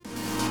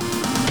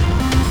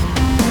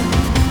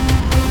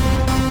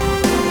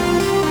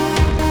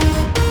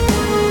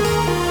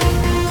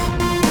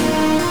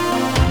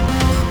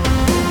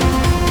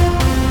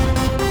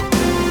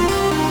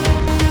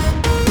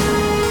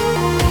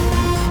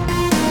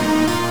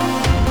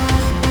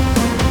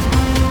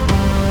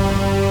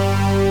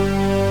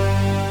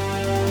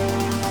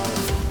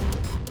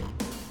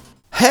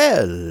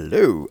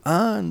Hello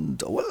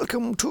and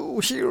welcome to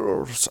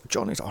Here's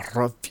Johnny's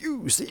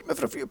Reviews, the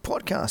movie review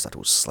podcast that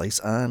will slice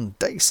and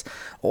dice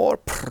or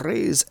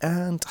praise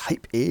and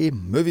hype a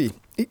movie.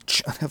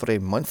 Each and every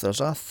month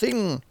there's a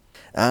thing,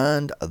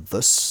 and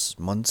this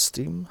month's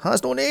theme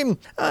has no name.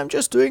 I'm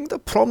just doing the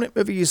prominent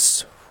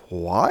movies.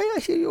 Why, I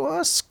hear you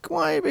ask?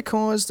 Why?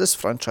 Because this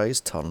franchise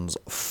turns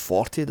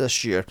 40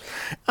 this year,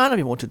 and I've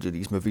been wanting to do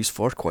these movies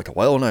for quite a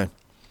while now.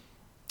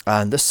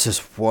 And this is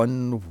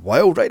one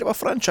wild ride of a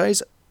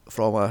franchise,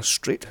 from a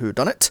straight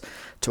whodunit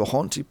to a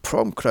haunted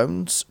prom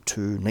crowns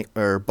to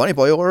Nightmare Bunny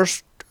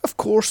Boilers, to, of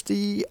course,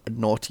 the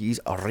Naughties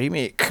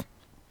remake.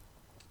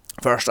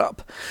 First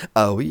up,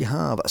 we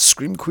have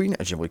Scream Queen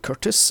Jamie Lee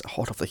Curtis,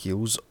 hot off the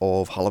heels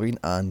of Halloween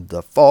and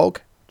The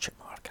Fog. Check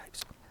my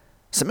archives.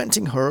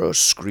 Cementing her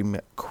Scream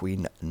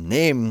Queen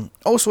name.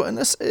 Also in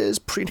this is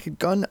pre-Naked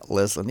Gun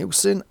Leslie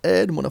Nielsen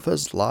in one of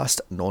his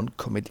last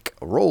non-comedic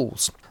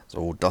roles.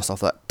 So dust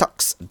off that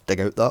tux,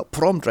 dig out that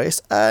prom dress,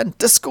 and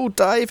disco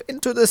dive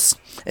into this.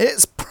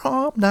 It's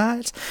prom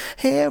night,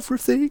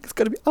 everything's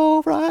gonna be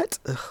alright.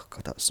 Ugh,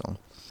 God, that song.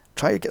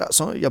 Try to get that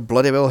song out of your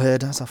bloody well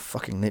head. That's a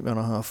fucking nightmare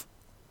and a half.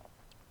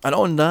 And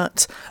on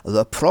that,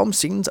 the prom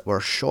scenes were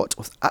shot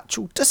with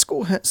actual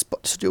disco hits,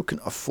 but the studio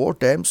couldn't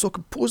afford them, so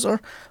composer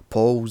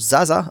Paul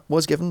Zaza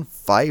was given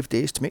 5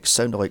 days to make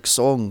sound-alike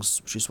songs,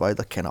 which is why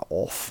they're kinda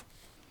off.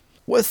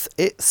 With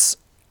its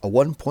a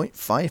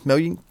 1.5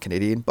 million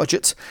Canadian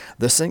budget,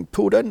 this thing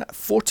pulled in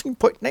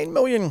 14.9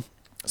 million,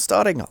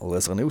 starring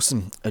Leslie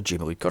Nielsen,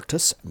 Jamie Lee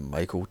Curtis,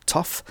 Michael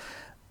Tuff,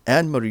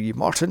 Anne-Marie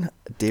Martin,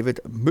 David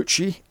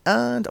Mucci,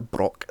 and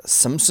Brock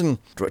Simpson,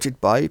 directed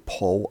by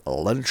Paul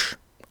Lynch.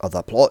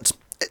 The plot: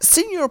 it's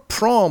senior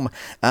prom,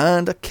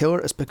 and a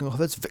killer is picking off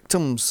his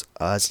victims,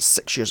 as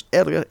 6 years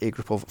earlier a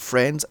group of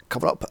friends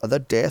cover up the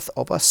death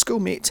of a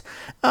schoolmate,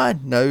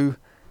 and now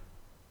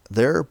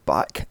they're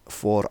back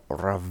for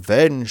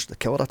revenge. The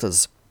killer, that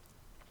is.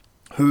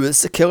 Who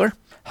is the killer?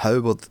 How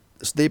will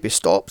they be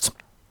stopped?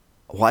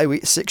 Why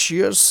wait 6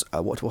 years?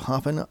 What will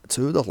happen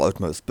to the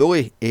loudmouth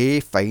bully?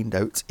 Find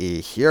out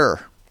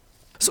here.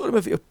 So the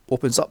movie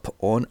opens up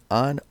on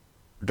an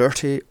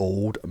dirty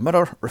old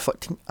mirror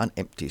reflecting an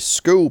empty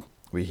school.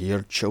 We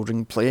hear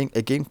children playing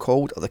a game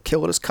called The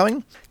Killer Is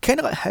Coming.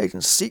 Kinda like hide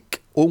and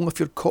seek, only if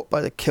you're caught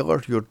by the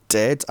killer you're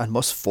dead and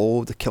must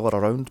follow the killer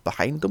around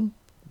behind them.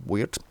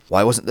 Weird.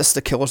 Why wasn't this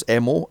the killer's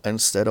MO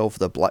instead of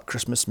the Black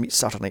Christmas meets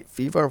Saturday Night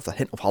Fever with a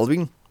hint of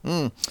Halloween?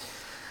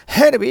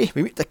 Anyway,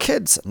 we meet the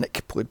kids.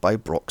 Nick, played by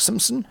Brock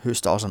Simpson, who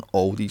stars in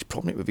all these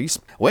prominent movies.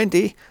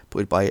 Wendy,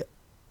 played by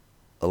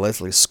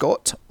Leslie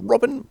Scott.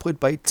 Robin, played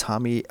by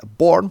Tammy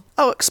Bourne.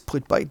 Alex,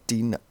 played by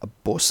Dean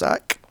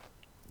Bosak.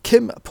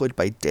 Kim, played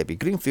by Debbie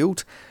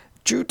Greenfield.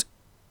 Judy,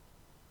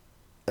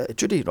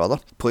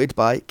 played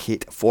by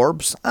Kate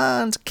Forbes.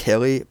 And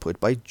Kelly, played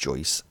by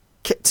Joyce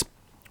Kitt.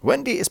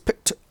 Wendy is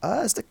picked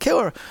as the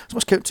killer, so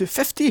must count to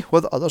 50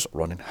 while the others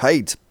run and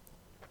hide.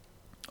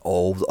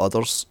 All the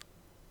others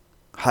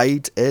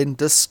hide in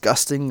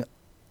disgusting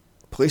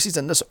places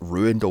in this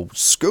ruined old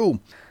school.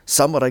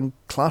 Some are in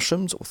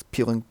classrooms with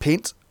peeling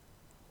paint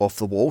off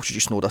the walls. You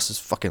just know this is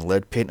fucking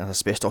lead paint and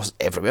asbestos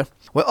everywhere.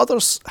 While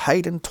others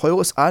hide in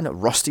toilets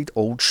and rusted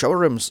old shower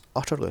rooms.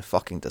 Utterly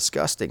fucking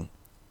disgusting.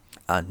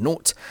 And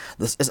note,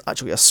 this isn't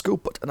actually a school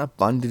but an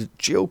abandoned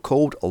jail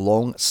called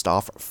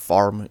Longstaff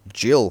Farm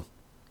Jail.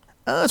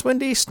 As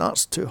Wendy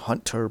starts her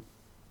hunt,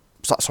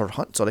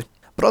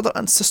 brother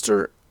and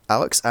sister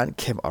Alex and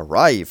Kim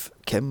arrive.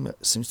 Kim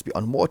seems to be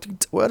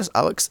unwanted, whereas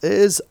Alex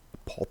is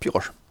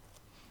popular.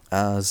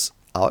 As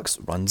Alex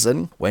runs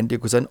in, Wendy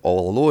goes in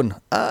all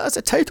alone. As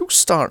the titles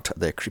start,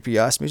 the creepy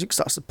ass music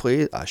starts to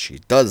play as she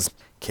does.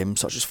 Kim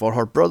searches for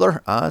her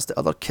brother as the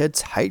other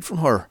kids hide from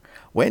her.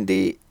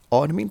 Wendy,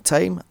 in the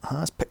meantime,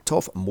 has picked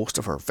off most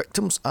of her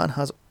victims and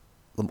has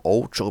them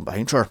all trailing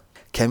behind her.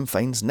 Kim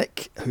finds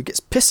Nick, who gets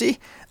pissy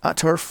at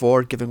her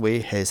for giving away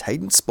his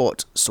hiding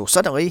spot, so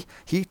suddenly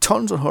he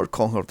turns on her,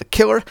 calling her the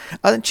killer,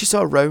 and then chases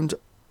her around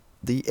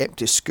the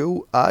empty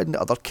school and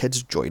the other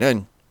kids join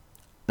in.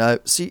 Now,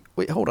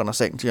 hold on a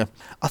second here.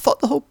 I thought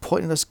the whole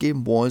point of this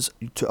game was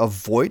to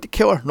avoid the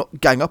killer, not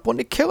gang up on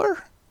the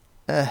killer?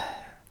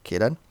 Okay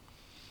then.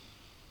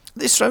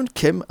 They surround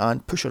Kim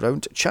and push her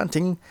around,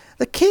 chanting,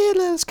 "The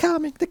killer is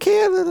coming, the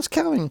killer is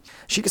coming."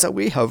 She gets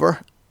away,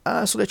 however,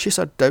 so they chase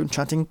her down,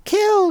 chanting,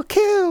 "Kill,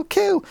 kill,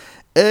 kill,"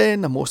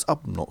 in the most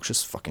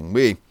obnoxious fucking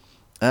way.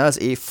 As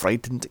a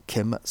frightened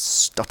Kim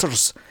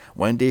stutters,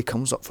 Wendy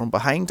comes up from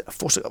behind,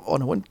 forcing her up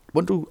on a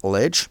window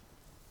ledge,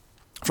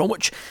 from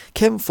which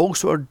Kim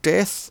falls to her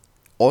death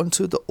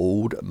onto the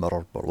old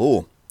mirror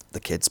below. The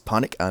kids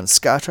panic and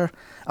scatter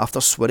after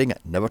swearing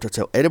never to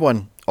tell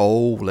anyone,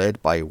 all led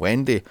by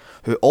Wendy,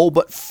 who all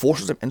but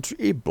forces them into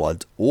a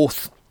blood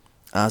oath.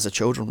 As the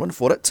children run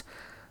for it,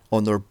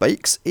 on their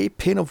bikes, a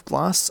pane of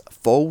glass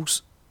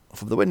falls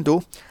from the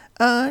window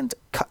and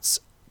cuts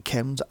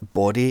Kim's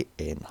body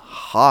in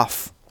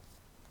half.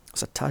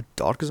 It's a tad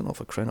dark, isn't it,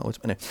 for crying out loud?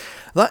 Anyway,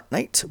 that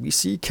night, we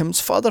see Kim's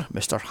father,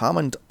 Mr.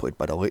 Hammond, played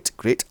by the late,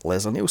 great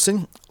Leslie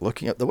Nielsen,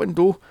 looking out the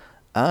window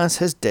as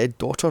his dead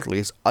daughter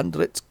lays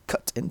under it,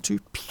 cut into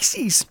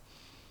pieces.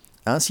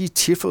 As he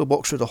tearfully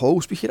walks through the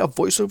halls, we hear a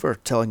voiceover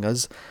telling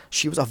us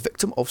she was a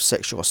victim of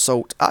sexual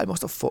assault. I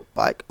must have fought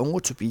back only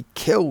to be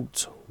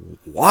killed.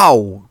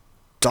 Wow,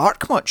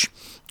 dark much.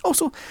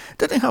 Also,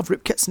 didn't they have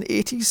rape kits in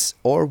the 80s,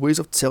 or ways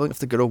of telling if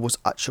the girl was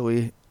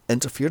actually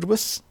interfered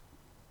with?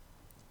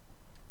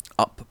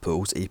 Up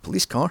pulls a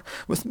police car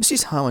with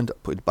Mrs. Hammond,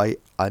 played by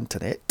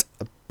Antoinette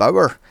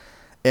Bauer,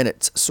 in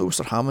it, so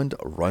Sir Hammond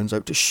runs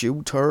out to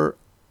shield her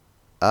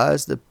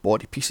as the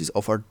body pieces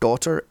of her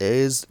daughter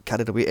is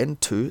carried away in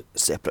 2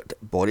 separate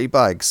body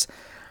bags.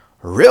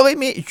 Really,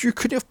 mate? You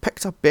couldn't have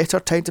picked a better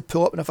time to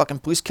pull up in a fucking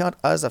police car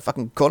as the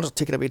fucking coroner's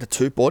taking away the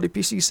 2 body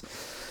pieces?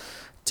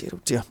 Dear oh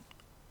dear.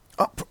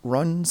 Up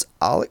runs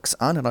Alex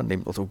and an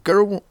unnamed little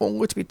girl,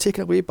 only to be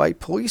taken away by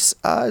police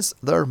as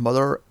their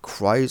mother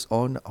cries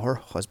on her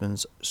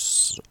husband's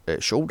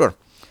shoulder.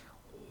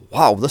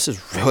 Wow, this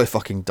is really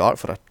fucking dark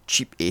for a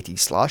cheap 80s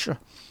slasher.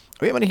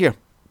 Wait a minute here.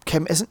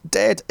 Kim isn't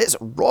dead, it's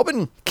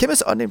Robin. Kim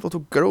is an unnamed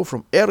little girl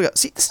from earlier.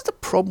 See, this is the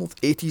problem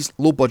with 80s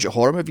low-budget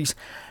horror movies.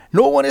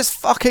 No one is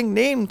fucking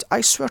named,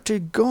 I swear to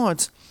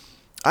God.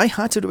 I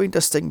had to rewind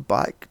this thing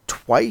back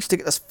twice to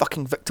get this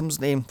fucking victim's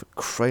name, for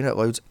crying out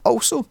loud.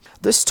 Also,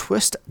 this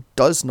twist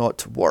does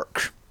not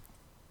work.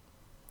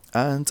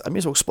 And I may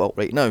as well spoil it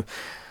right now.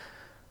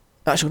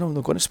 Actually, no, I'm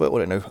not going to spoil it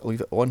right now. I'll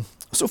leave it on.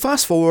 So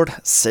fast forward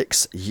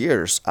 6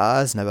 years,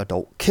 as now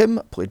adult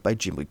Kim, played by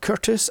Jamie Lee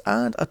Curtis,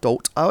 and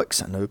adult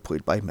Alex, now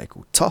played by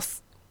Michael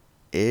Tough,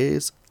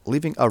 is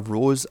leaving a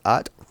rose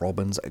at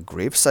Robin's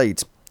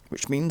graveside,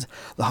 which means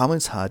the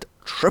Hammonds had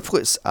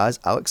triplets, as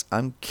Alex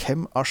and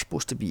Kim are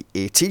supposed to be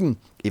 18,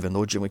 even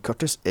though Jamie Lee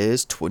Curtis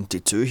is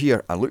 22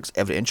 here and looks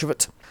every inch of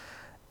it.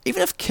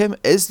 Even if Kim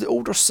is the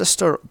older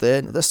sister,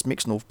 then this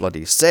makes no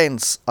bloody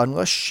sense.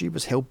 Unless she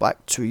was held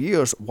back 2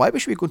 years, why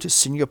was she going to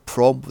senior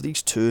prom with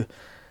these 2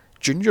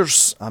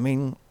 juniors? I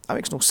mean, that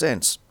makes no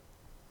sense.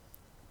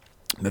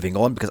 Moving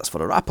on, because that's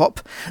for a wrap up.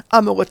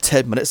 I'm only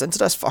 10 minutes into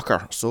this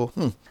fucker, so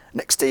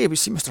Next day we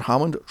see Mr.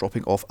 Hammond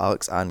dropping off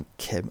Alex and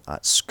Kim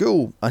at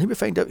school, and here we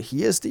find out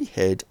he is the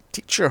head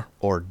teacher,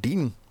 or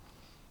dean.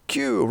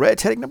 Cue red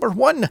herring number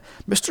 1,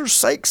 Mr.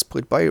 Sykes,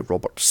 played by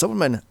Robert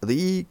Silverman,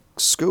 the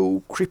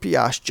school creepy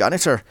ass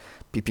janitor,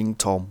 peeping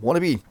Tom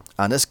wannabe,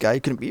 and this guy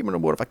couldn't be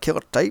more of a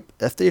killer type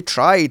if they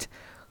tried.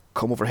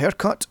 Comb over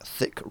haircut,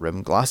 thick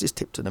rimmed glasses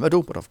taped in the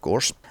middle, but of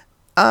course,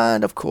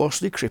 and of course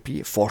the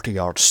creepy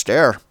 40-yard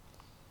stare.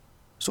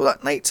 So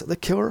that night the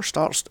killer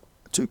starts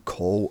to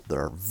call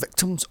their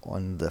victims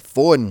on the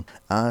phone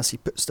as he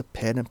puts the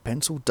pen and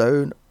pencil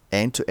down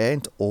end to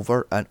end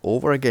over and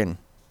over again.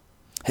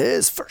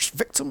 His first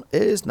victim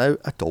is now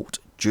adult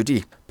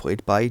Judy,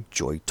 played by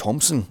Joy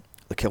Thompson.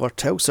 The killer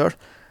tells her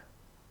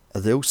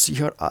they'll see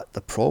her at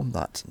the prom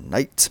that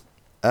night.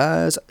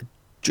 As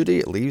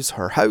Judy leaves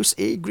her house,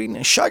 a green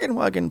shaggin'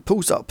 wagon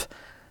pulls up,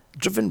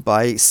 driven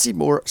by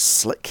Seymour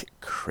Slick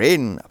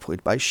Crane,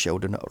 played by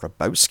Sheldon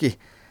Rabowski.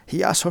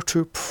 He asks her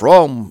to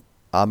prom.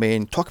 I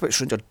mean, talk about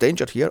stranger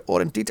danger here,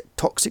 or indeed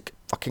toxic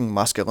fucking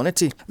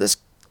masculinity. This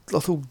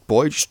little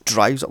boy just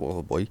drives up,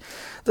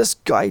 this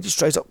guy just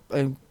drives up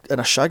in a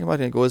shagging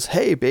wagon and goes,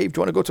 "Hey babe, do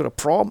you want to go to the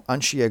prom?"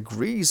 And she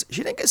agrees.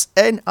 She then gets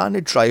in and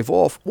they drive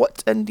off.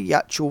 What in the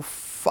actual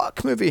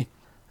fuck movie?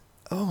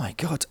 Oh my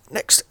god.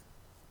 Next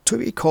to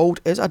be called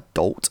is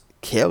adult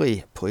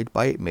Kelly, played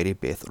by Mary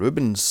Beth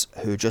Rubens,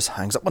 who just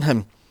hangs up on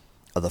him.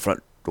 The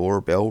front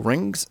doorbell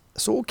rings,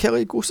 so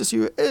Kelly goes to see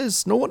who it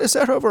is. No one is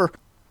there, however,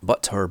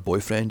 but her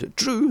boyfriend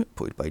Drew,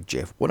 played by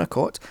Jeff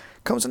Winnacott,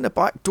 comes in the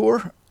back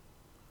door.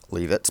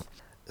 Leave it.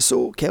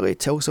 So Kelly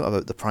tells him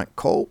about the prank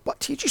call,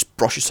 but he just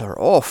brushes her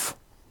off,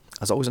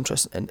 as always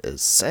interested in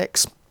is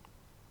sex.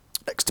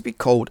 Next to be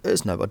called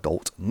is now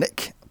adult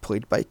Nick,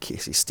 played by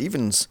Casey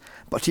Stevens,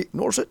 but he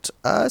ignores it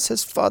as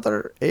his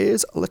father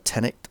is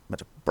Lieutenant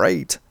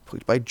McBride,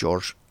 played by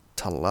George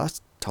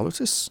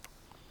Talutis.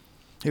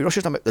 He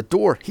rushes him out the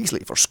door. He's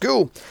late for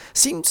school.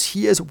 Seems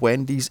he is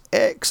Wendy's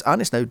ex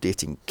and is now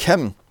dating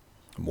Kim.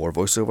 More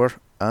voiceover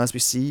as we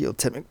see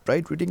Lieutenant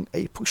McBride reading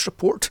a police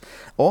report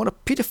on a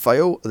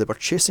paedophile they were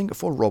chasing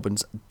for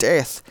Robin's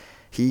death.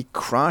 He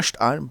crashed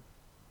and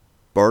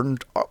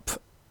burned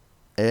up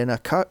in a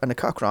car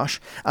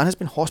crash and has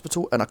been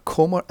hospital in a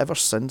coma ever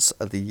since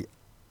the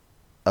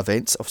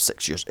events of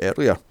 6 years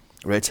earlier.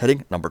 Red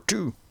herring number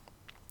 2.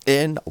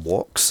 In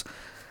walks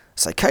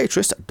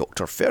psychiatrist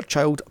Dr.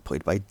 Fairchild,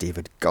 played by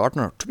David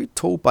Gardner, to be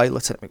told by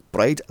Lieutenant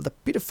McBride the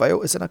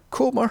paedophile is in a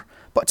coma,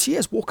 but he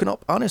has woken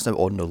up and is now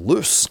on the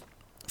loose.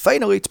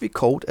 Finally to be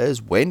called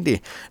is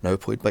Wendy, now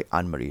played by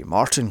Anne-Marie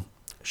Martin.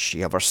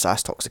 She ever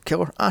sass talks the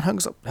killer and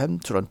hangs up him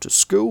to run to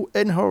school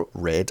in her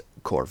red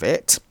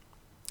Corvette.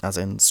 As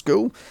in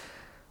school,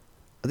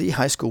 the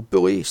high school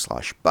bully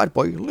 / bad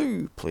boy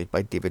Lou, played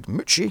by David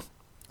Mucci,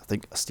 I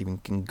think a Stephen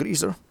King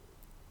greaser,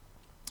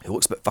 who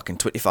looks about fucking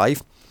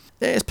 25,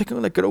 is picking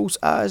on the girls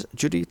as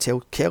Judy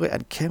tells Kelly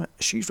and Kim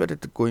she's ready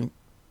to go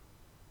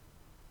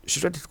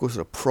to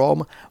the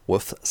prom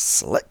with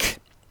Slick.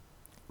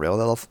 Real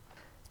love.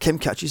 Kim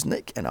catches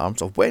Nick in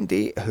arms of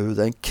Wendy, who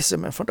then kisses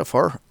him in front of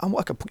her, and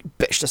what a complete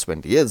bitch this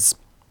Wendy is.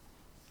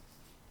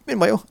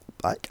 Meanwhile,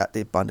 back at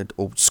the abandoned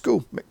old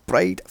school,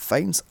 McBride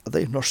finds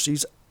the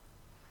nurse's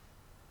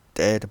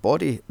dead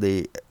body,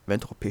 the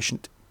mental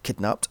patient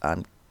kidnapped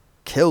and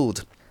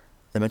killed.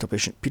 The mental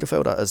patient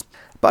paedophile, that is.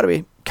 By the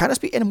way, can this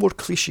be any more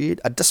cliched?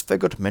 A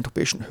disfigured mental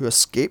patient who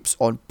escapes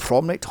on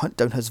prom night to hunt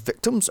down his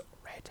victims?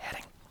 Red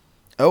herring.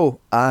 Oh,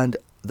 and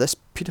this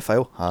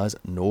paedophile has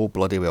no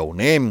bloody well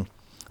name.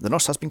 The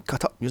nurse has been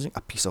cut up using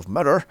a piece of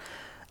mirror,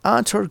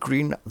 and her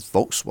green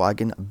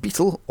Volkswagen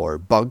Beetle, or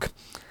Bug,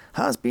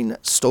 has been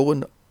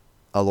stolen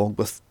along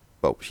with,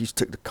 well, she's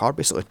took the car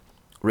basically.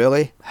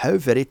 Really, how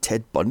very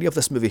Ted Bundy of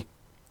this movie.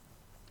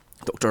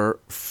 Dr.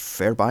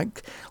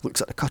 Fairbank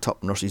looks at the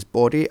cut-up nurse's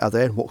body and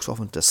then walks off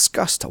in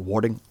disgust,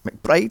 warning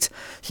McBride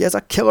he has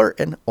a killer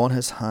in on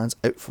his hands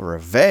out for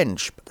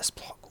revenge, but this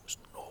plot goes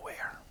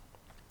nowhere.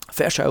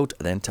 Fairchild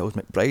then tells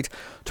McBride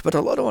to put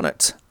a lid on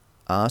it,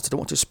 as they don't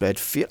want to spread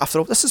fear. After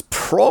all, this is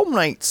prom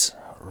night.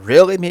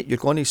 Really, mate? You're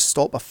going to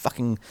stop a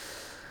fucking...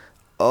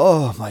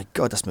 Oh my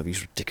god, this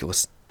movie's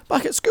ridiculous.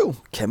 Back at school,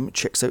 Kim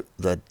checks out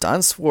the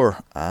dance floor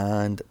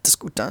and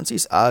disco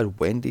dances as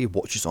Wendy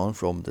watches on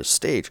from the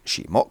stage.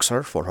 She mocks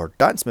her for her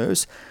dance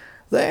moves,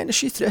 then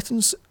she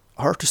threatens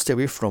her to stay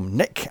away from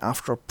Nick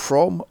after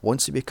prom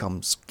once he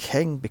becomes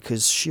king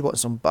because she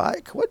wants him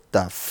back. What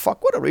the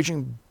fuck? What a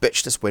raging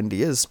bitch this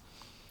Wendy is.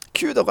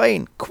 Cue the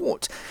line,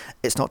 quote,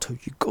 "It's not who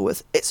you go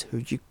with, it's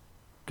who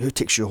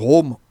takes you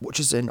home," which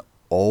is in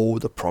all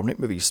the prom night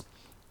movies.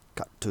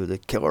 Cut to the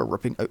killer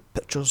ripping out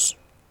pictures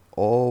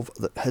of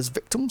his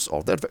victims,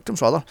 or their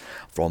victims rather,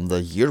 from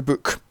the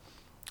yearbook.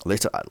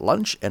 Later at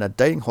lunch, in a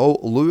dining hall,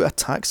 Lou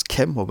attacks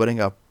Kim while wearing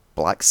a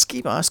black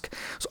ski mask,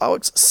 so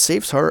Alex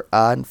saves her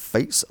and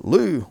fights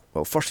Lou.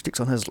 Well, first he takes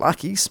on his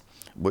lackeys,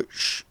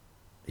 which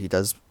he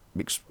does,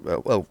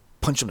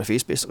 punch him in the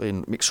face basically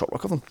and makes short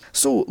work of him.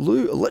 So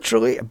Lou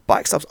literally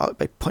backstabs Alex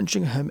by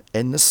punching him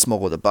in the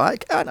small of the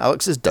back, and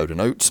Alex is down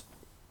and out.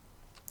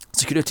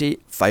 Security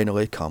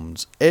finally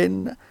comes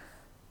in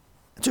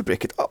to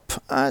break it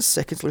up, as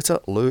seconds later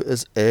Lou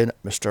is in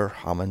Mr.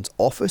 Hammond's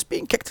office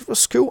being kicked out of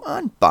school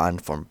and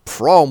banned from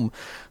prom.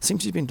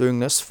 Seems he's been doing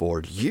this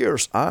for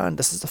years, and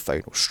this is the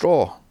final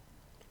straw.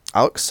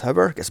 Alex,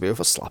 however, gets away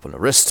with a slap on the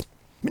wrist.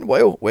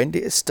 Meanwhile,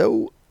 Wendy is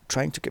still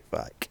trying to get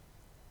back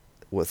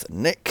with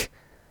Nick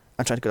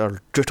and trying to get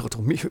her dirty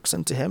little meat hooks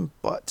into him,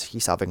 but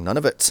he's having none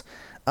of it.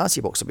 As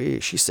he walks away,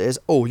 she says,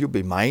 "Oh, you'll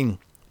be mine."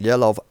 Yeah,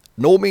 love.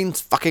 No means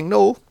fucking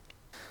no.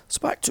 So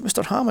back to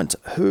Mr. Hammond,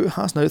 who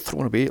has now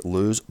thrown away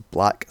Lou's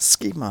black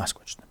ski mask,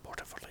 which is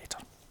important for later.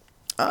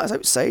 As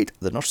outside,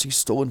 the nurse's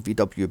stolen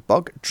VW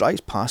Bug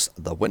drives past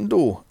the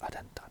window.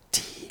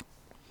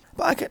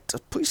 Back at the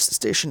police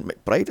station,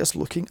 McBride is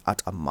looking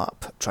at a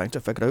map, trying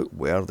to figure out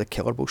where the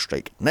killer will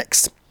strike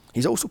next.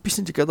 He's also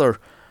piecing together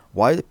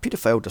why the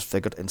paedophile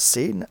disfigured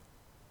insane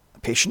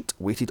patient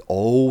waited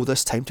all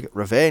this time to get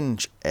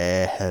revenge.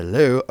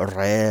 Hello,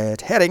 red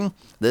herring.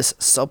 This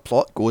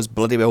subplot goes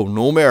bloody well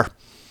nowhere.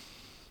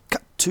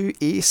 Cut to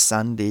a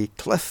sandy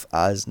cliff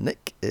as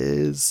Nick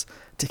is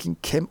taking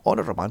Kim on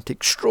a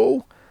romantic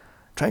stroll,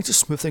 trying to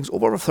smooth things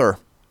over with her.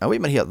 And wait a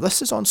minute here,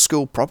 this is on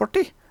school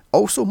property.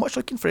 Also, much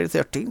like in Friday the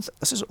 13th,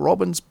 this is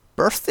Robin's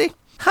birthday.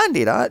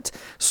 Handy that.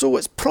 So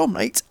it's prom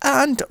night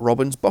and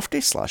Robin's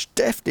birthday /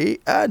 death day,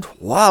 and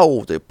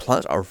wow, the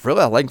planets are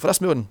really aligned for this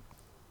moon.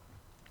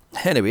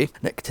 Anyway,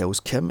 Nick tells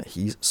Kim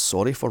he's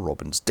sorry for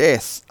Robin's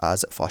death,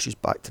 as it flashes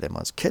back to them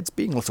as kids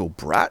being little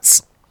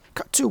brats.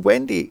 Cut to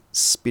Wendy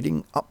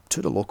speeding up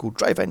to the local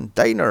drive-in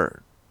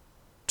diner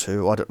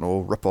to,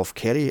 rip off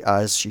Kerry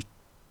as she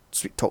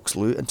sweet talks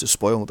Lou into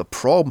spoiling the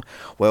prom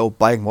while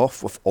buying him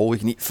off with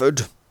all-you-can-eat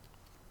food.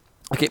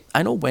 Okay,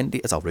 I know Wendy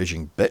is a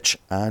raging bitch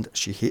and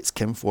she hates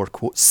Kim for,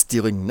 quote,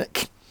 stealing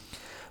Nick.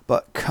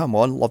 But come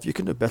on, love, you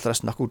can do better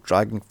as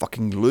knuckle-dragging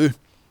fucking Lou.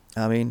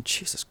 I mean,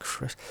 Jesus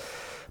Christ.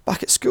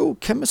 Back at school,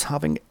 Kim is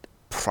having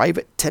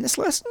private tennis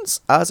lessons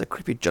as a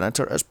creepy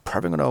janitor is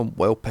perving on him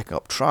while picking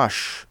up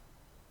trash.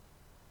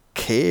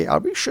 Okay, are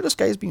we sure this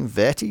guy's been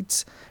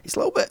vetted? He's a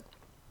little bit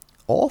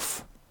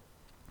off.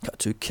 Cut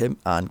to Kim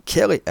and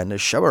Kelly in the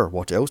shower,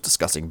 what else,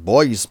 discussing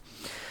boys.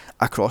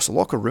 Across the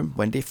locker room,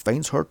 Wendy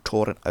finds her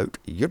torn out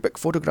yearbook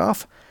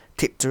photograph,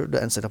 taped to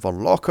the inside of her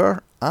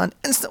locker, and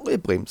instantly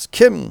blames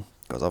Kim,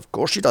 because of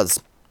course she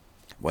does.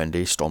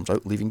 Wendy storms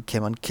out, leaving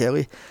Kim and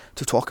Kelly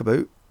to talk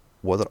about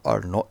whether or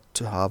not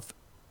to have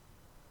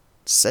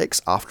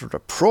sex after the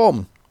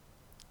prom.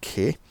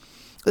 Okay.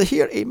 They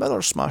hear a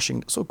mirror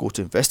smashing, so go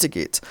to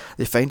investigate.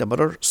 They find a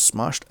mirror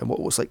smashed in what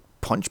looks like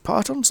punch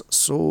patterns,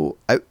 so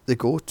out they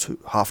go to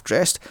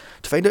half-dressed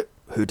to find out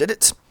who did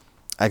it.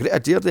 A great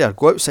idea there,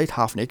 go outside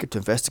half naked to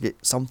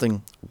investigate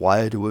something.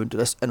 Why do we do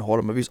this in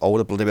horror movies all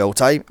the bloody well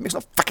time? It makes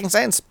no fucking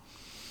sense.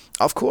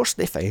 Of course,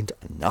 they find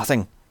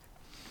nothing.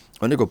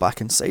 When they go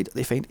back inside,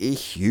 they find a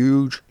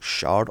huge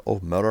shard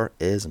of mirror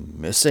is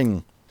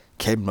missing.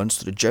 Kim runs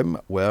to the gym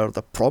where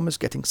the prom is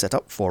getting set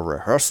up for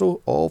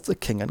rehearsal of the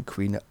King and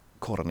Queen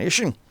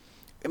coronation.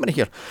 Wait a minute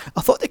here.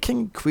 I thought the King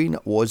and Queen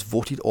was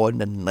voted on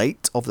the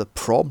night of the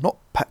prom, not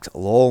picked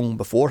long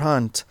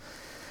beforehand.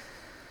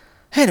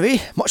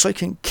 Anyway, much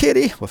like in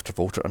Carrie, with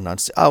Travolta and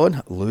Nancy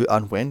Allen, Lou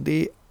and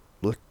Wendy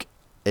look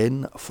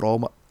in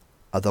from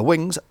the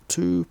wings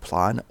to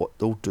plan what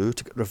they'll do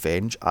to get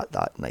revenge at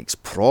that night's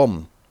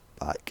prom.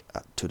 Back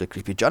to the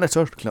creepy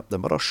janitor, clean up the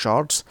mirror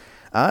shards.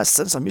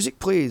 Since the music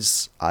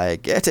plays, I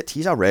get it,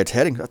 he's a red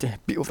herring. I have to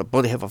beat over the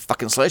bloody head of a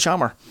fucking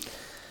sledgehammer.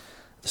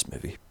 This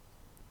movie.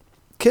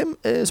 Kim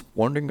is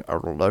wandering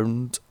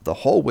around the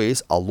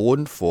hallways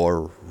alone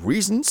for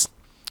reasons.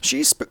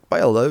 She's spooked by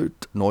a loud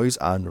noise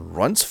and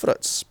runs for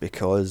it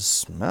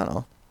because, I don't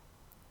know,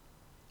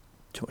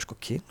 too much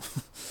cocaine.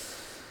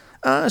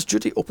 As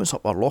Judy opens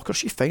up her locker,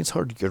 she finds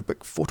her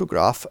yearbook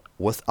photograph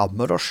with a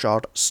mirror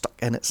shard stuck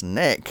in its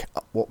neck.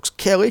 Up walks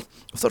Kelly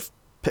with her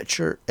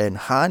picture in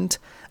hand,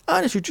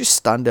 and if you just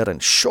stand there in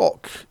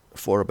shock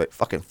for about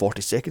fucking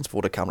 40 seconds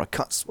before the camera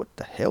cuts. What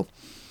the hell?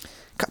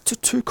 Cut to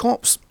 2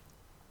 cops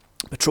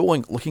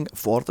patrolling looking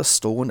for the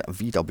stolen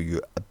VW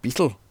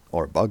Beetle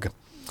or Bug.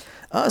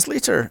 As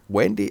later,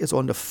 Wendy is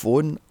on the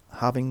phone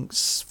having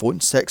phone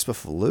sex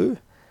with Lou.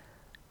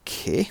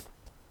 Okay.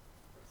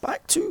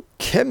 Back to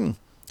Kim,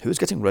 who's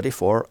getting ready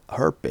for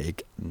her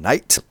big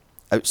night.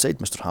 Outside,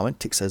 Mr. Hammond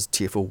takes his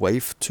tearful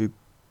wife to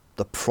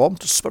the prom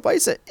to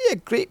supervise it. Yeah,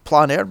 great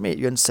plan there, mate,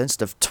 you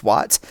insensitive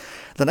twat.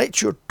 The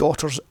night your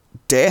daughter's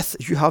death,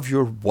 you have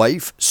your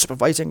wife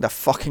supervising the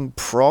fucking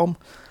prom.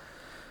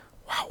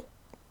 Wow.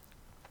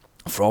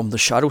 From the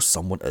shadows,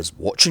 someone is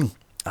watching.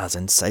 As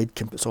inside,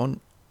 Kim puts on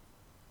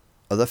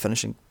other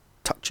finishing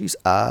touches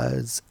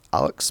as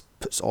Alex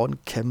puts on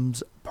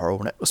Kim's pearl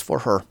necklace for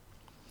her.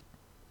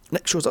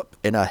 Nick shows up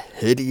in a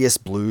hideous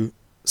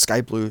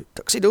sky blue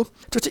tuxedo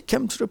to take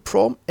Kim to the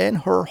prom in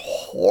her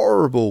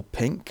horrible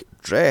pink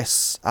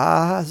dress.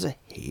 The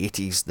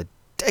 80s, the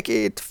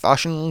decade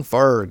fashion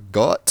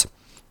forgot.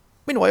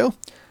 Meanwhile,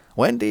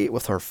 Wendy,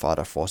 with her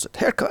Farrah Fawcett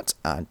haircut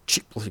and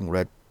cheap-looking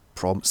red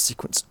prom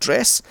sequence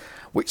dress,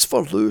 waits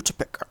for Lou to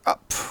pick her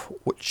up,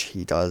 which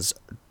he does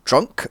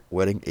drunk,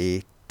 wearing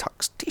a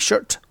tux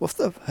t-shirt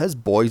with his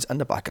boys in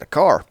the back of the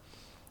car.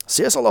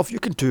 Says, "I love, you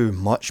can do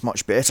much,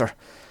 much better."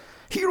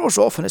 He rolls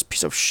off in his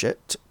piece of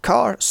shit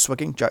car,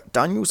 swigging Jack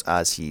Daniels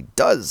as he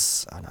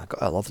does. And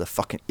I love the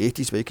fucking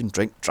 80s where you can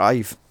drink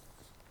drive.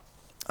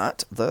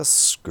 At the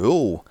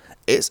school,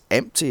 it's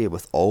empty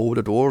with all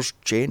the doors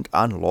chained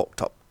and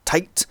locked up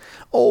tight.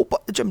 All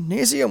but the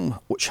gymnasium,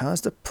 which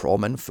has the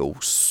prom in full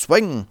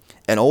swing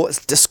in all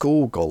its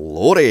disco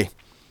glory.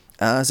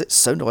 As it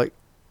sounded like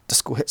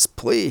disco hits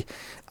play,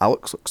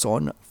 Alex looks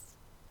on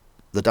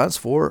the dance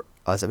floor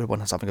as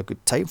everyone is having a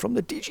good time from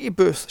the DJ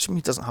booth. Assuming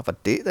he doesn't have a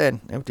date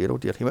then. Oh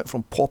dear, he went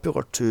from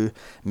popular to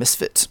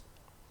misfit.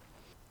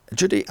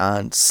 Judy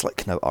and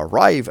Slick now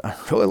arrive, and I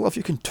really love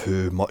you can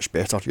do much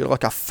better. You're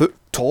like a foot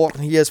taller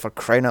than he is, for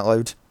crying out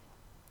loud.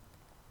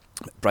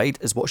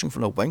 McBride is watching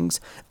from the wings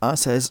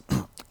as his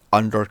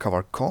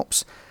undercover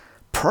cops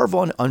perv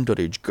on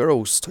underage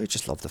girls. I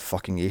just love the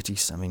fucking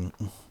 80s. I mean,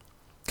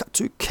 cut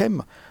to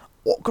Kim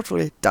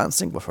awkwardly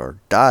dancing with her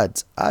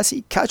dad as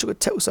he casually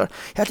tells her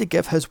he had to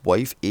give his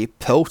wife a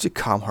pill to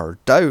calm her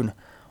down.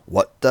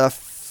 What the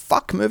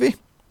fuck, movie?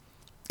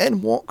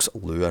 In walks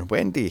Lou and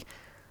Wendy.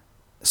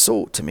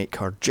 So, to make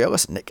her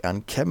jealous, Nick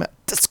and Kim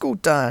disco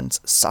dance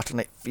Saturday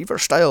Night Fever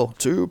style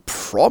to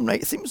Prom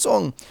Night theme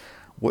song,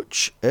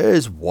 which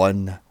is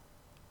one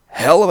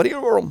hell of an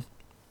earworm.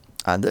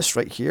 And this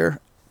right here,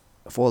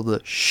 for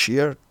the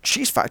sheer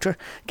cheese factor,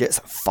 gets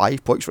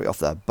 5 points right off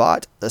the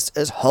bat. This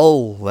is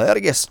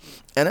hilarious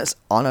in its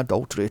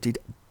unadulterated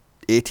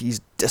 80s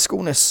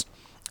disco-ness.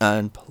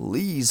 And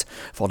please,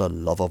 for the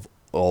love of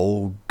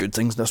all good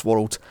things in this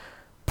world,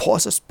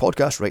 pause this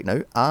podcast right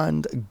now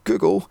and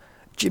Google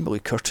Jamie Lee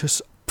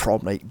Curtis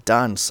Prom Night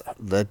Dance.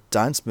 The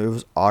dance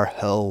moves are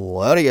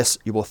hilarious.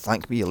 You will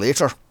thank me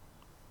later.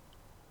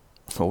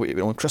 Oh wait,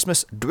 we're on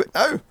Christmas. Do it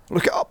now.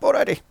 Look it up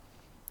already.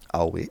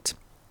 I'll wait.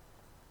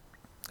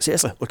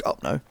 Seriously, look it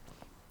up now.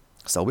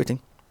 Still waiting.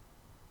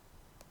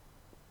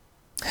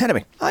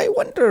 Anyway, I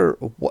wonder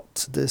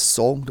what the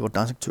song they were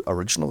dancing to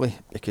originally,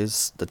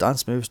 because the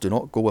dance moves do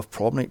not go with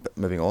Prom Night, but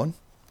moving on.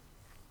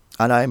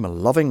 And I'm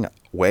loving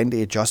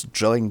Wendy just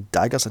drilling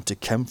daggers into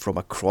Kim from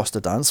across the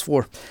dance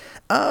floor,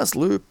 as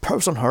Lou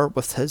pours on her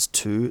with his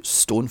 2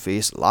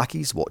 stone-faced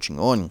lackeys watching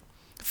on.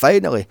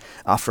 Finally,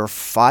 after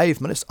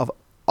 5 minutes of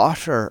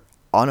utter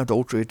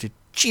unadulterated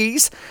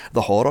cheese,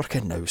 the horror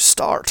can now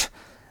start.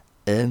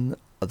 In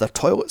the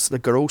toilets, the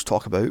girls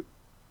talk about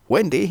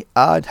Wendy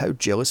and how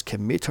jealous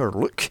Kim made her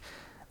look.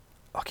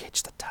 Okay,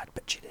 just a tad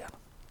bitchy there.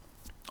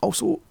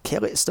 Also,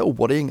 Kelly is still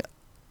worrying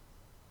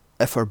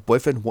if her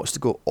boyfriend wants to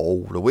go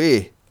all the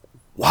way.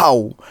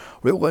 Wow,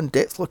 real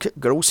in-depth look at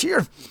girls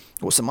here.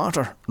 What's the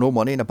matter? No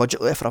money and a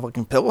budget left for a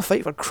fucking pillow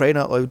fight, for crying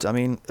out loud. I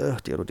mean, oh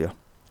dear.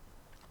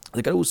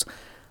 The girls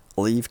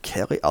leave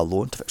Kelly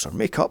alone to fix her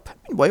makeup.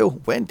 Meanwhile,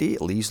 Wendy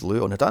leaves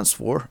Lou on the dance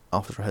floor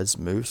after his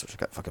moves, which I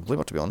can't fucking blame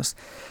her, to be honest,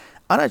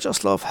 And I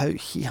just love how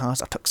he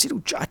has a tuxedo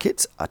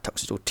jacket, a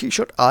tuxedo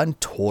t-shirt and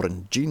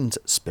torn jeans.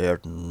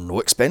 Spared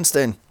no expense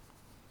then.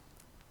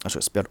 That's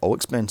what, spared all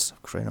expense,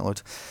 crying out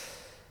loud.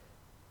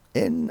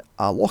 In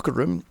a locker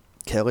room,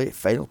 Kelly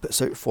finally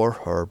puts out for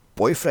her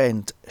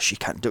boyfriend. She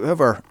can't do it with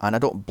her, and I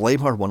don't blame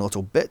her one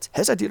little bit.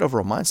 His idea of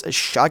romance is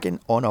shagging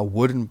on a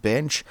wooden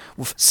bench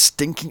with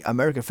stinking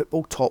American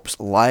football tops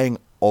lying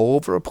all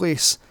over the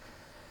place.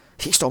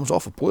 He storms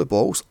off with both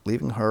balls,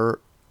 leaving her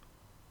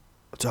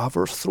to have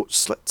her throat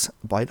slit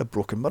by the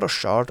broken mirror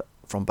shard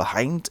from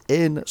behind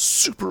in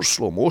super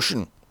slow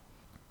motion.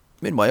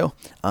 Meanwhile,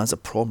 as the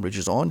prom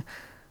rages on,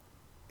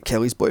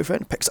 Kelly's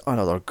boyfriend picks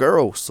another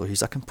girl, so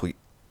he's a complete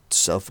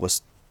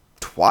selfless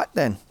twat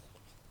then.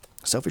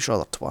 Selfish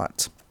rather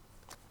twat.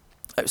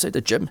 Outside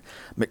the gym,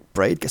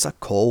 McBride gets a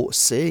call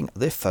saying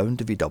they found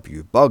the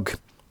VW bug.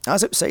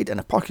 As outside in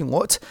a parking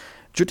lot,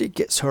 Judy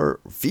gets her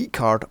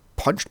V-card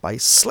punched by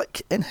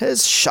Slick in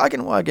his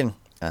shaggin' wagon.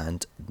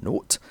 And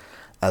note,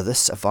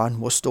 this van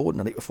was stolen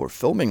the night before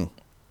filming.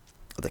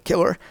 The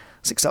killer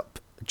sneaks up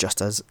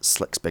just as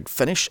Slick's big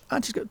finish,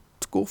 and he's got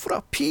to go for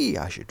a pee,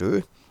 as you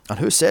do. And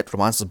who said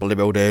romance is bloody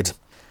well dead?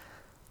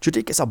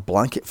 Judy gets a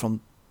blanket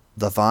from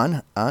the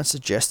van and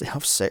suggests they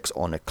have sex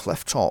on a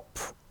cliff top.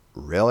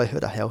 Really, who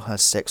the hell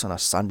has sex on a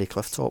sandy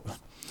cliff top?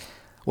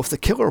 With the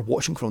killer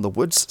watching from the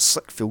woods,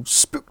 Slick feels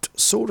spooked,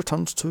 so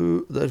returns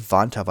to the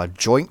van to have a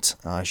joint,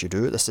 as you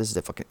do. This is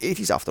the fucking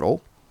 80s after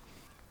all.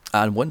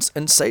 And once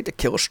inside, the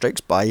killer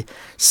strikes by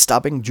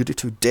stabbing Judy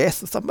to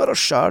death with a mirror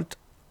shard,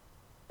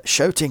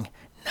 shouting,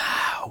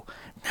 "Now,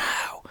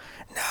 now,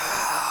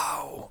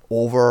 now,"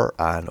 over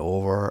and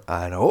over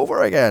and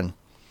over again.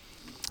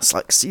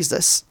 Slick sees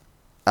this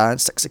and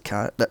sticks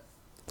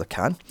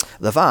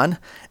the van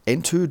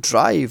into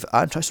drive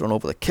and tries to run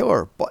over the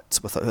killer, but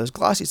without his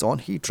glasses on,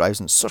 he drives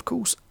in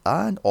circles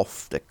and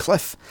off the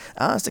cliff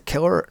as the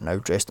killer, now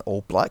dressed in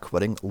all black,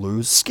 wearing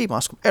Lou's ski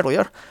mask from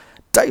earlier,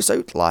 dives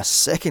out last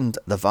second.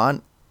 The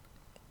van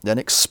then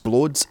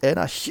explodes in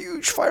a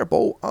huge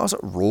fireball as it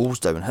rolls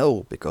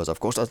downhill, because of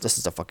course this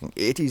is the fucking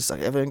 80s,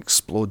 like everything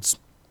explodes.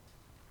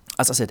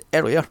 As I said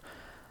earlier,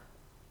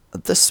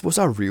 this was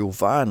a real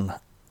van,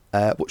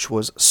 which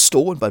was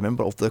stolen by a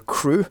member of the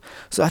crew,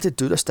 so I had to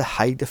do this to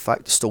hide the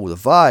fact they stole the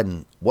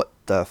van. What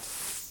the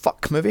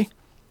fuck, movie?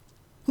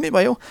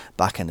 Meanwhile,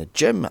 back in the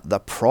gym, the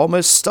prom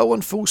is still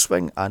in full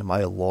swing, and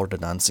my lord of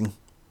dancing.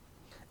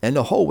 In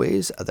the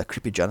hallways, the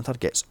creepy janitor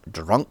gets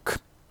drunk.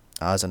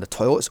 As in the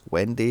toilets,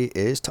 Wendy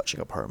is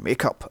touching up her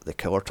makeup. The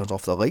killer turns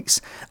off the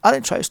lights and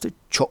then tries to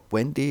chop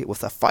Wendy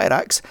with a fire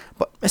axe,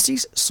 but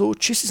misses, so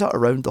chases her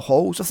around the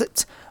halls with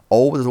it.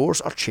 All the doors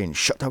are chained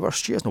shut, however,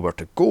 she has nowhere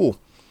to go.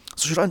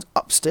 So she runs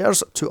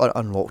upstairs to an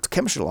unlocked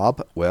chemistry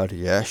lab, where,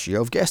 yes, you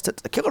have guessed it,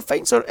 the killer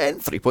finds her in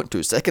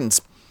 3.2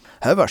 seconds.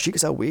 However, she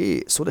gets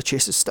away, so the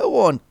chase is still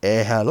on.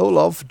 Hello,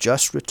 love,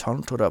 just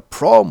returned to the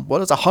prom, where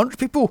there's 100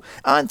 people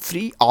and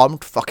 3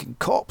 armed fucking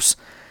cops.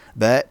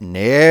 But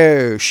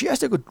no, she has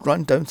to go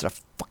run down to the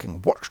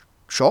fucking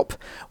workshop,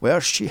 where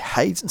she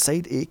hides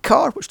inside a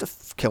car, which the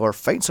killer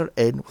finds her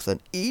in with an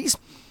ease.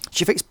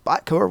 She fights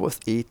back her with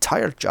a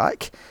tire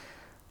jack.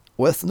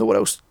 With nowhere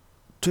else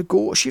to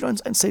go, she runs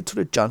inside to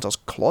the janitor's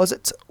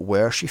closet,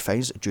 where she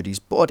finds Judy's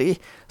body,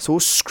 so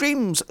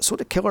screams, so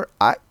the killer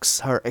asks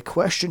her a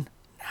question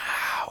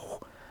now,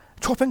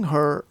 chopping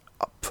her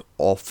up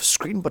off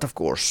screen. But of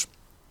course,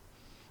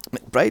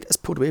 McBride is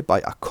pulled away by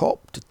a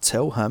cop to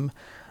tell him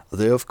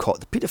they have caught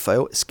the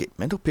paedophile escaped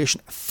mental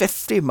patient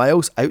 50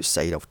 miles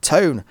outside of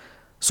town.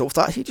 So with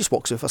that, he just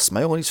walks with a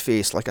smile on his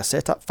face. Like I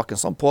said, that fucking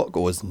subplot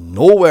goes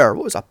nowhere.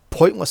 What was a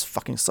pointless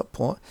fucking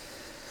subplot?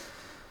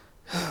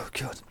 Oh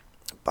god.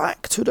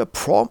 Back to the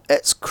prom,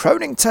 it's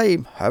crowning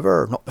time.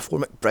 However, not before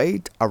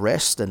McBride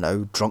arrests the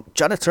now drunk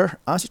janitor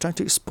as he's trying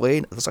to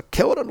explain there's a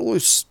killer on the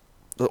loose.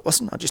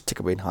 Listen, I'll just take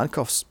away in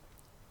handcuffs.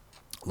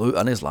 Lou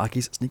and his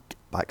lackeys sneak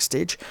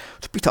backstage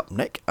to beat up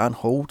Nick and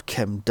hold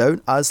Kim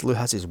down as Lou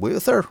has his way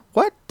with her.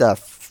 What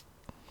the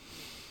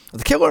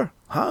The killer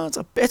has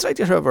a better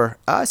idea, however,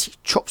 as he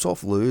chops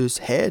off Lou's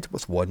head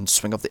with one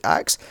swing of the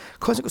axe,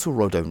 causing it to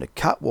roll down the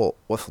catwalk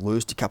with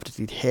Lou's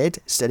decapitated head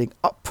standing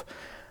up.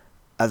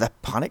 The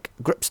panic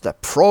grips the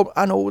prom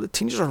and all the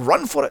teenagers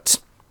run for it.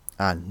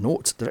 And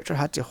note, the director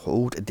had to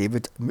hold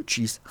David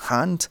Mucci's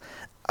hand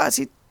as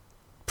he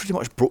pretty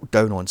much broke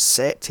down on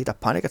set. He had a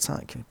panic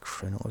attack.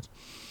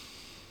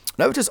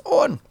 Now it is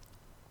on.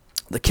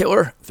 The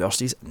killer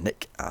versus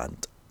Nick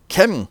and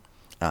Kim.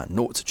 And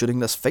note, during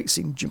this fight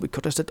scene, Jamie Lee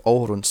Curtis did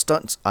all her own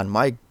stunts, and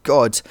my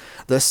god,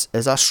 this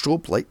is a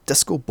strobe light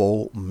disco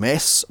ball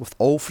mess with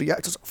all 3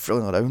 actors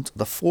flailing around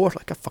the floor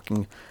like a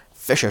fucking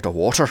fish out of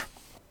water.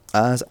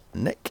 As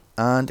Nick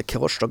and the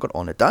killer struggle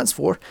on the dance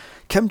floor,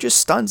 Kim just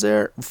stands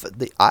there with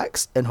the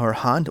axe in her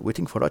hand,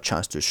 waiting for a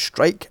chance to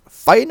strike.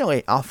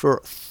 Finally,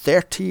 after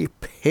 30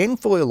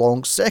 painfully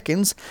long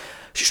seconds,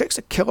 she strikes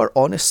the killer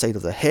on the side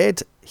of the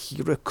head.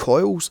 He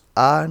recoils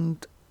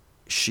and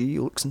she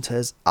looks into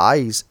his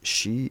eyes.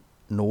 She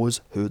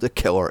knows who the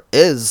killer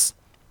is.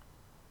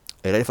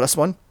 Are you ready for this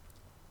one?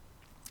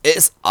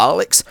 It's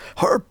Alex,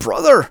 her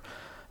brother.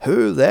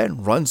 who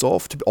then runs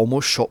off to be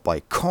almost shot by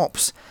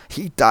cops.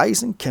 He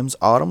dies in Kim's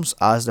arms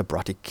as the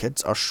bratty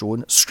kids are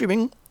shown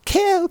screaming,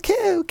 "Kill,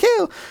 kill,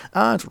 kill,"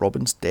 and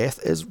Robin's death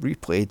is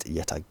replayed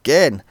yet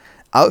again.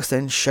 Alex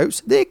then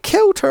shouts, "They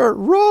killed her,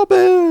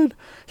 Robin!"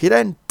 He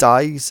then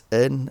dies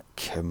in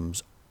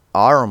Kim's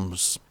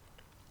arms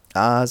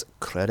as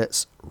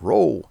credits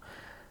roll.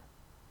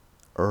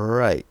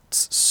 Right,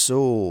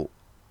 so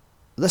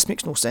this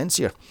makes no sense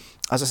here.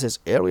 As I said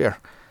earlier,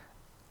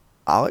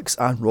 Alex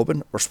and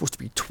Robin were supposed to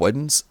be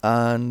twins,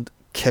 and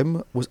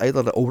Kim was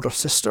either the older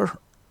sister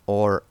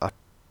or a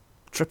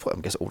triplet,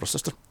 I guess older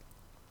sister.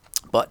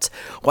 But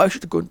why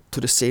should they go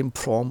to the same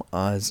prom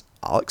as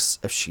Alex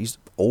if she's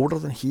older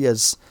than he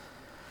is?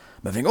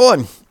 Moving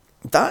on,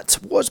 that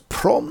was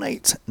Prom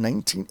Night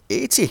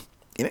 1980,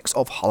 a mix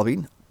of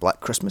Halloween, Black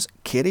Christmas,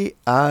 Carrie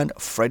and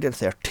Friday the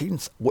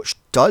 13th, which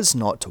does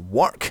not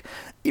work.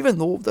 Even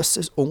though this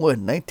is only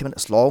 90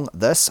 minutes long,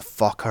 this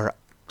fucker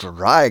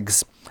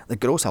drags. The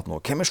girls have no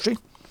chemistry.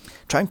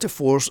 Trying to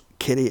force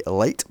Carrie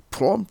light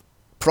prom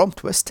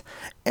twist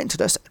into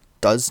this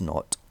does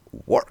not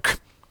work.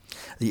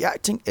 The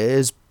acting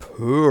is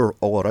poor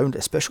all around,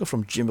 especially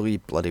from Jamie Lee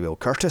Bloodywell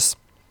Curtis.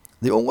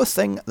 The only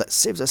thing that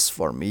saves this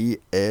for me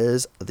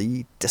is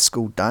the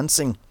disco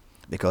dancing,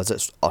 because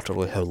it's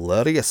utterly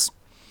hilarious.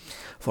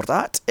 For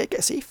that, it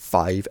gets a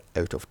 5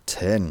 out of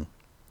 10.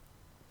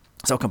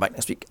 So I'll come back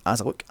next week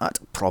as I look at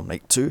Prom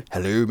Night 2,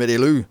 Hello Mary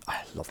Lou.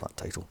 I love that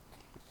title.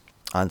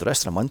 And the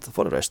rest of the month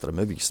for the rest of the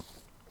movies.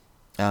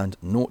 And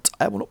note,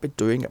 I will not be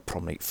doing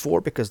Prom Night 4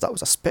 because that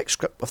was a spec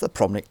script with the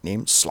Prom Night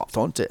name slapped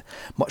onto it,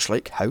 much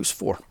like House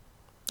 3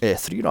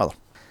 rather.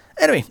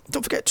 Anyway,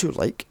 don't forget to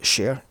like,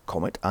 share,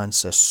 comment and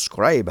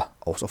subscribe.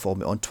 Also follow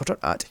me on Twitter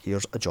at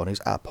Here's a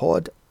Johnny's a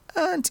Pod,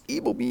 and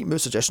email me more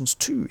suggestions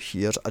to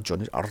Here's a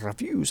Johnny's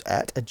Reviews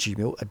at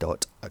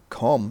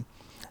gmail.com.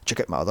 Check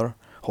out my other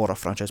horror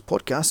franchise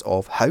podcasts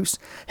of House,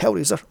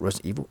 Hellraiser,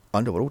 Resident Evil,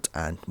 Underworld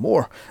and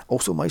more.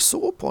 Also my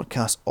solo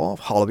podcast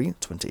of Halloween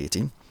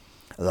 2018,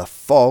 The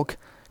Fog,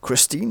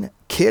 Christine,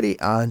 Carrie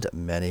and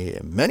many,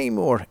 many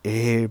more.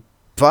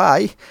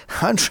 Bye,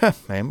 and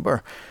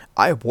remember,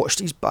 I watch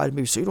these bad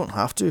movies so you don't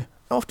have to. I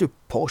don't have to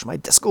polish my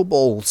disco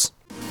balls.